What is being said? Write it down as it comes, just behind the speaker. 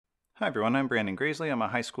Hi everyone, I'm Brandon Graisley. I'm a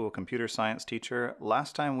high school computer science teacher.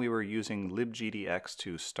 Last time we were using libGDX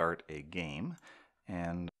to start a game,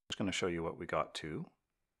 and I'm just going to show you what we got to.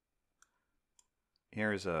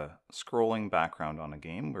 Here's a scrolling background on a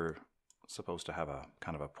game. We're supposed to have a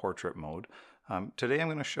kind of a portrait mode. Today I'm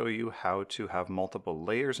going to show you how to have multiple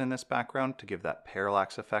layers in this background to give that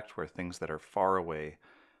parallax effect where things that are far away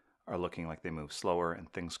are looking like they move slower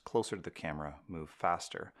and things closer to the camera move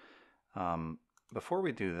faster. Before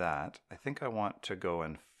we do that, I think I want to go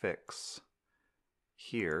and fix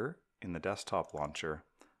here in the desktop launcher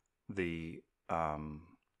the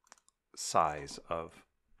size of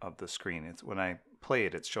the screen. When I play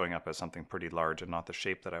it, it's showing up as something pretty large and not the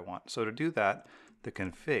shape that I want. So to do that, the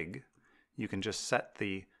config, you can just set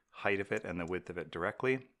the height of it and the width of it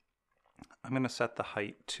directly. I'm going to set the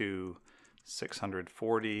height to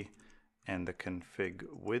 640 and the config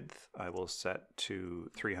width I will set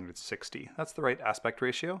to 360. That's the right aspect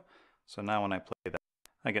ratio. So now when I play that,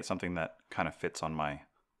 I get something that kind of fits on my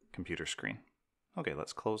computer screen. Okay,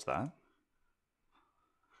 let's close that.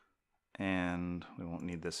 And we won't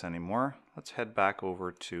need this anymore. Let's head back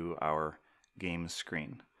over to our game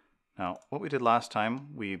screen. Now, what we did last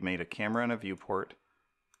time, we made a camera and a viewport.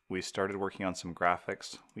 We started working on some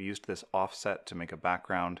graphics. We used this offset to make a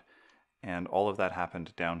background, and all of that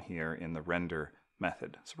happened down here in the render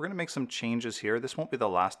method. So we're going to make some changes here. This won't be the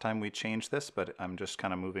last time we change this, but I'm just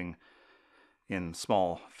kind of moving in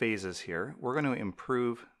small phases here. We're going to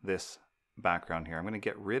improve this background here. I'm going to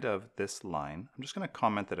get rid of this line. I'm just going to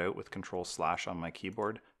comment that out with Control/ on my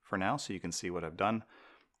keyboard for now so you can see what I've done.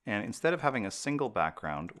 And instead of having a single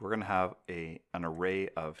background, we're going to have an array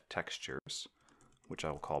of textures, which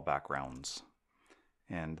I will call backgrounds.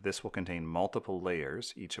 And this will contain multiple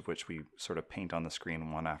layers, each of which we sort of paint on the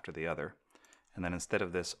screen one after the other. And then instead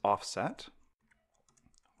of this offset,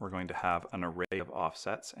 we're going to have an array of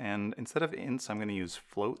offsets. And instead of ints, I'm going to use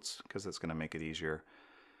floats because it's going to make it easier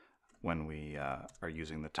when we are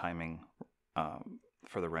using the timing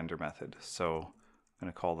for the render method. So I'm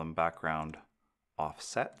going to call them background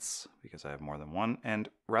offsets because I have more than one. And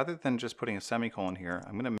rather than just putting a semicolon here,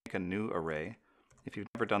 I'm going to make a new array. If you've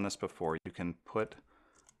never done this before, you can put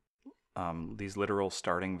these literal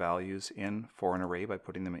starting values in for an array by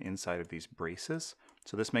putting them inside of these braces.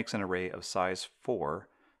 So this makes an array of size 4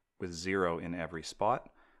 with 0 in every spot.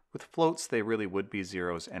 With floats, they really would be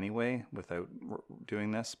zeros anyway without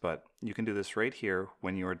doing this, but you can do this right here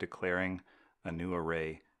when you are declaring a new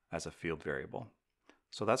array as a field variable.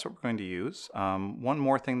 So that's what we're going to use. One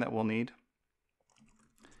more thing that we'll need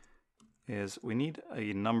is we need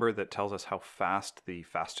a number that tells us how fast the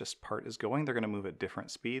fastest part is going. They're going to move at different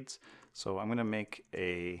speeds. So I'm going to make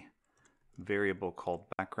a variable called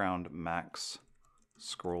background max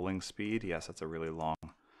scrolling speed. Yes, that's a really long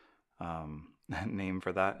name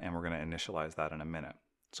for that, and we're going to initialize that in a minute.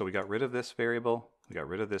 So we got rid of this variable, we got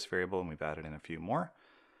rid of this variable, and we've added in a few more.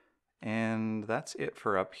 And that's it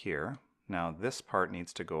for up here. Now this part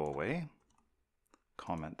needs to go away.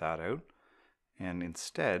 Comment that out. And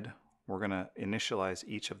instead, we're going to initialize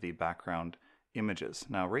each of the background images.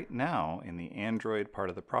 Now right now in the Android part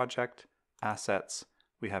of the project, assets,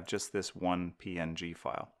 we have just this one PNG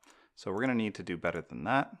file. So we're going to need to do better than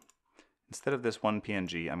that. Instead of this one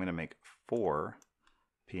PNG, I'm going to make 4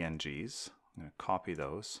 PNGs. I'm going to copy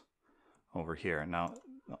those over here. Now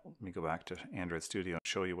let me go back to Android Studio and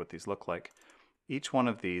show you what these look like. Each one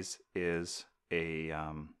of these is a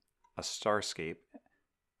starscape.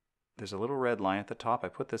 There's a little red line at the top. I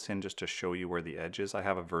put this in just to show you where the edge is. I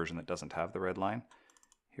have a version that doesn't have the red line.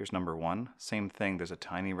 Here's number 1. Same thing, there's a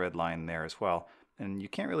tiny red line there as well. And you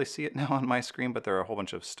can't really see it now on my screen, but there are a whole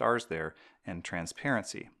bunch of stars there and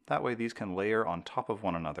transparency. That way these can layer on top of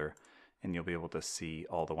one another and you'll be able to see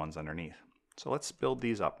all the ones underneath. So let's build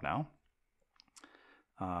these up now.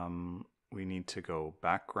 We need to go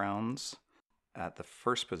backgrounds at the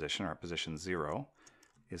first position, or at position 0.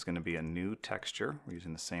 Is going to be a new texture. We're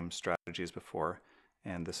using the same strategy as before,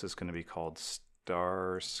 and this is going to be called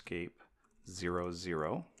Starscape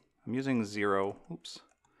 00. I'm using 0,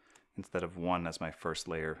 instead of 1 as my first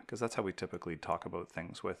layer, because that's how we typically talk about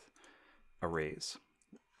things with arrays.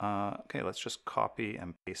 Okay, let's just copy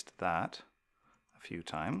and paste that a few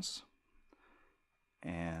times,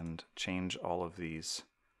 and change all of these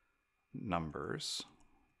numbers.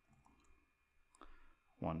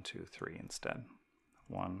 1, 2, 3 instead.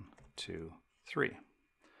 1, 2, 3.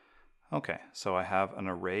 Okay, so I have an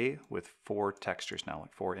array with 4 textures now,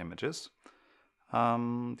 like 4 images.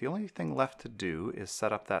 The only thing left to do is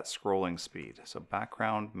set up that scrolling speed. So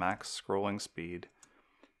background max scrolling speed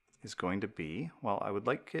is going to be, well, I would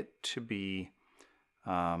like it to be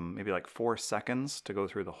maybe like 4 seconds to go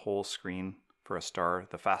through the whole screen for a star,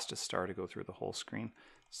 the fastest star to go through the whole screen.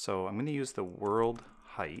 So I'm going to use the world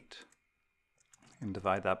height and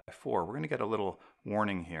divide that by 4. We're going to get a little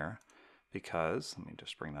warning here because, let me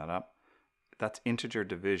just bring that up, that's integer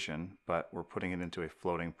division, but we're putting it into a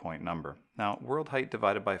floating point number. Now, world height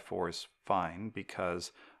divided by 4 is fine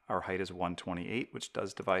because our height is 128, which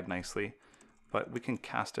does divide nicely, but we can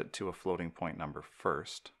cast it to a floating point number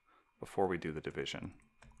first before we do the division.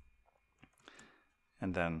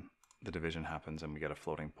 And then the division happens and we get a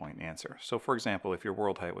floating point answer. So for example, if your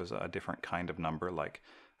world height was a different kind of number like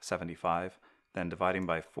 75, then dividing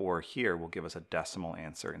by 4 here will give us a decimal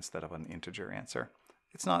answer instead of an integer answer.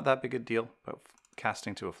 It's not that big a deal, but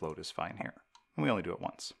casting to a float is fine here. And we only do it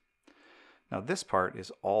once. Now this part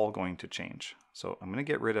is all going to change. So I'm going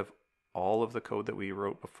to get rid of all of the code that we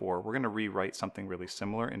wrote before. We're going to rewrite something really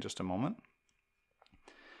similar in just a moment.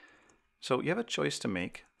 So you have a choice to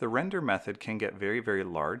make. The render method can get very, very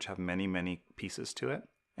large, have many, many pieces to it.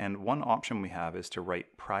 And one option we have is to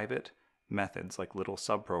write private methods, like little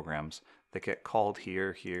subprograms, that get called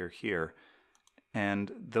here, here, here.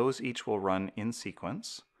 And those each will run in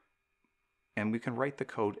sequence. And we can write the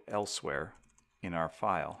code elsewhere in our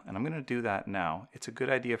file. And I'm going to do that now. It's a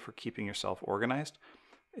good idea for keeping yourself organized.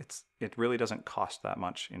 It really doesn't cost that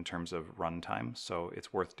much in terms of runtime, so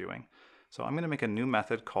it's worth doing. So I'm going to make a new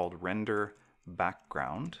method called render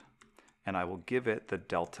background, and I will give it the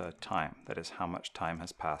delta time. That is how much time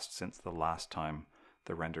has passed since the last time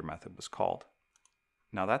the render method was called.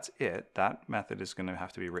 Now that's it. That method is going to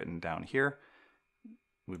have to be written down here.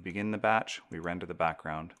 We begin the batch, we render the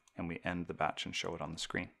background, and we end the batch and show it on the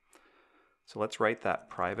screen. So let's write that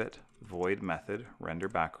private void method, render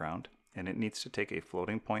background, and it needs to take a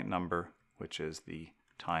floating point number, which is the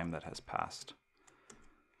time that has passed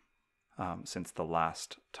since the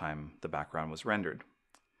last time the background was rendered.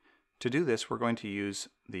 To do this, we're going to use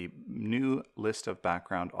the new list of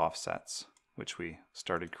background offsets, which we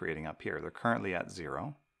started creating up here. They're currently at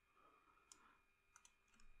 0.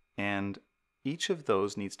 And each of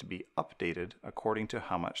those needs to be updated according to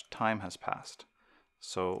how much time has passed.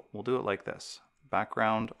 So we'll do it like this.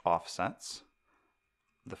 Background offsets,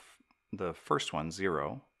 the first one,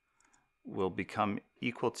 0, will become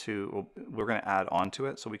equal to, we're going to add onto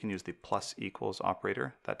it, so we can use the plus equals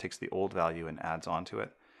operator. That takes the old value and adds onto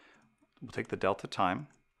it. We'll take the delta time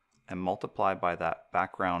and multiply by that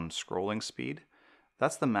background scrolling speed.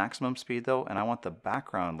 That's the maximum speed though, and I want the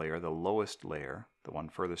background layer, the lowest layer, the one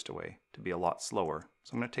furthest away, to be a lot slower.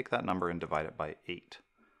 So I'm going to take that number and divide it by 8.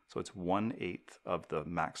 So it's 1/8 of the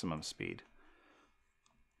maximum speed.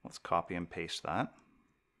 Let's copy and paste that.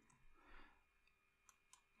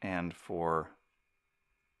 And for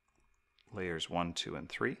layers 1, 2, and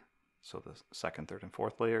 3, so the second, third, and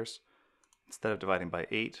fourth layers, instead of dividing by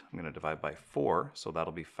 8, I'm going to divide by 4, so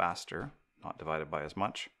that'll be faster, not divided by as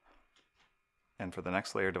much. And for the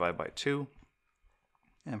next layer, divide by 2.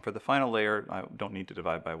 And for the final layer, I don't need to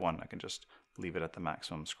divide by 1. I can just leave it at the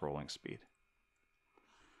maximum scrolling speed.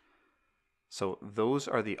 So those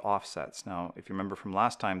are the offsets. Now, if you remember from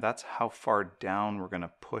last time, that's how far down we're going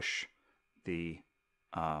to push the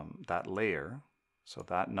that layer. So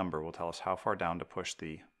that number will tell us how far down to push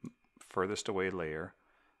the furthest away layer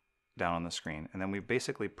down on the screen. And then we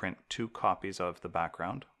basically print 2 copies of the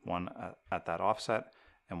background, one at that offset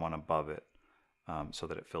and one above it, so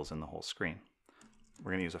that it fills in the whole screen.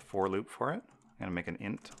 We're going to use a for loop for it. I'm going to make an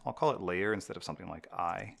int. I'll call it layer instead of something like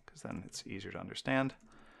I, because then it's easier to understand.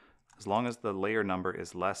 As long as the layer number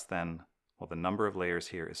is less than, well, the number of layers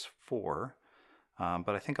here is 4, but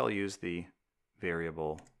I think I'll use the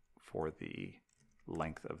variable for the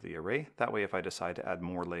length of the array. That way, if I decide to add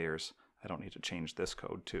more layers, I don't need to change this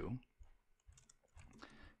code too.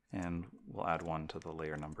 And we'll add 1 to the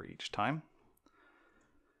layer number each time.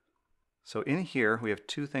 So in here, we have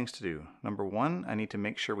 2 things to do. Number 1, I need to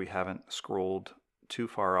make sure we haven't scrolled too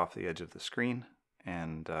far off the edge of the screen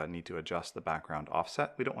and need to adjust the background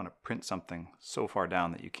offset. We don't want to print something so far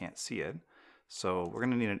down that you can't see it. So we're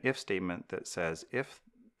going to need an if statement that says if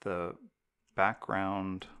the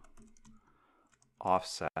background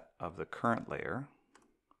offset of the current layer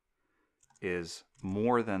is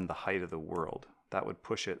more than the height of the world, that would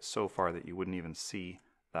push it so far that you wouldn't even see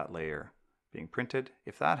that layer being printed.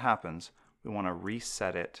 If that happens, we want to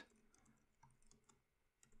reset it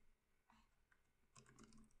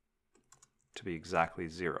to be exactly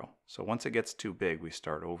 0. So once it gets too big, we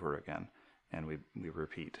start over again and we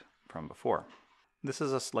repeat from before. This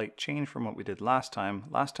is a slight change from what we did last time.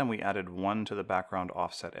 Last time we added 1 to the background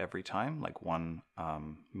offset every time, like 1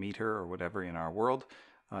 meter or whatever in our world.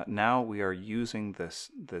 Now we are using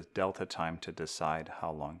the delta time to decide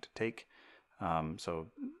how long to take. So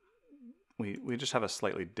we just have a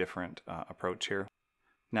slightly different approach here.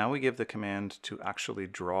 Now we give the command to actually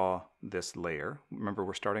draw this layer. Remember,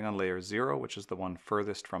 we're starting on layer 0, which is the one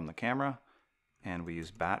furthest from the camera, and we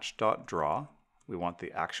use batch.draw. We want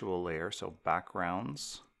the actual layer, so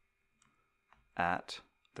backgrounds at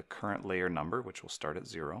the current layer number, which will start at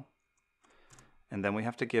 0. And then we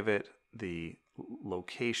have to give it the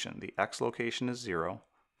location. The X location is 0.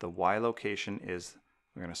 The Y location is,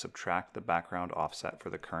 we're going to subtract the background offset for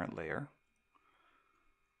the current layer.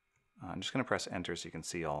 I'm just going to press enter so you can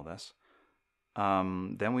see all this.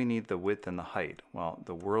 Then we need the width and the height. Well,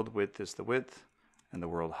 the world width is the width and the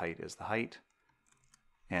world height is the height.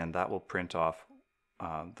 And that will print off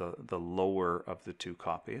the lower of the two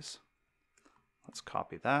copies. Let's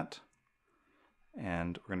copy that.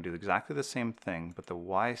 And we're going to do exactly the same thing, but the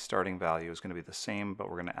Y starting value is going to be the same, but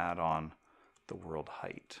we're going to add on the world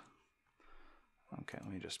height. Okay,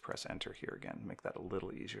 let me just press enter here again, make that a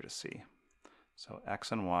little easier to see. So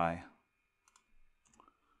X and Y,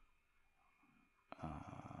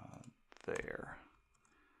 there.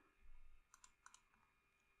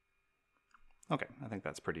 Okay, I think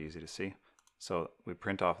that's pretty easy to see. So we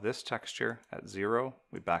print off this texture at 0,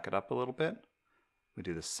 we back it up a little bit. We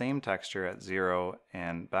do the same texture at 0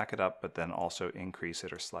 and back it up, but then also increase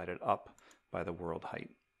it or slide it up by the world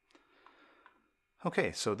height.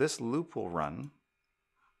 Okay, so this loop will run,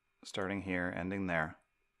 starting here, ending there,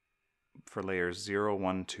 for layers 0,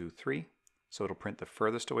 1, 2, 3. So it'll print the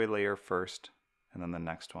furthest away layer first, and then the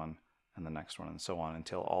next one, and the next one, and so on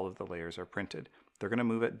until all of the layers are printed. They're going to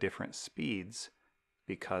move at different speeds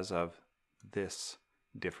because of this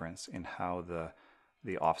difference in how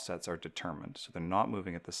the offsets are determined. So they're not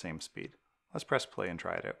moving at the same speed. Let's press play and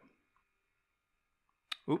try it out.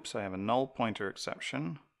 Oops, I have a null pointer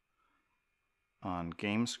exception on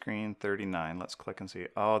game screen 39. Let's click and see.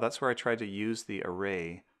 Oh, that's where I tried to use the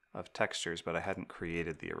array of textures, but I hadn't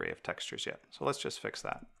created the array of textures yet. So let's just fix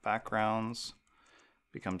that. Backgrounds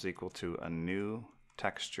becomes equal to a new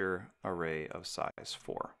texture array of size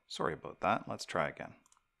 4. Sorry about that. Let's try again.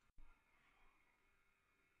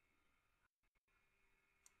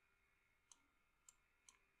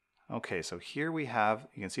 Okay, so here we have,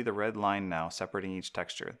 you can see the red line now separating each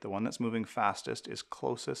texture. The one that's moving fastest is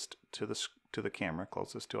closest to the camera,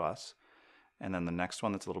 closest to us. And then the next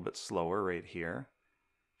one that's a little bit slower right here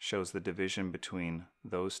shows the division between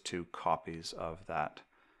those two copies of that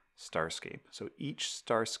starscape. So each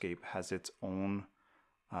starscape has its own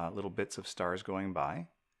little bits of stars going by,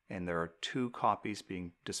 and there are 2 copies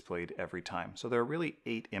being displayed every time. So there are really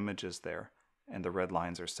 8 images there, and the red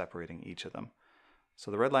lines are separating each of them. So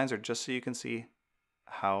the red lines are just so you can see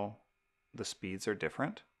how the speeds are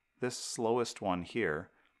different. This slowest one here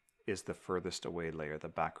is the furthest away layer, the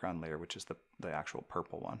background layer, which is the actual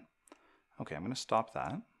purple one. Okay, I'm going to stop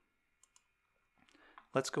that.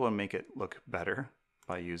 Let's go and make it look better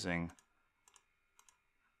by using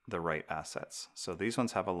the right assets. So these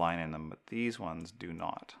ones have a line in them, but these ones do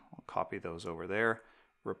not. I'll copy those over there,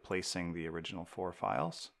 replacing the original 4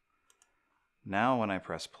 files. Now when I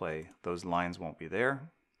press play, those lines won't be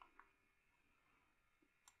there.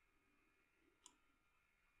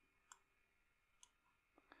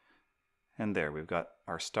 And there, we've got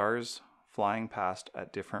our stars flying past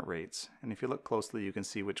at different rates. And if you look closely, you can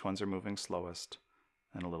see which ones are moving slowest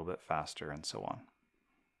and a little bit faster and so on.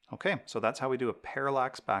 Okay, so that's how we do a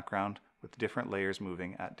parallax background with different layers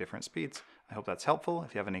moving at different speeds. I hope that's helpful.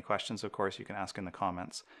 If you have any questions, of course, you can ask in the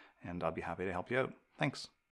comments, and I'll be happy to help you out. Thanks.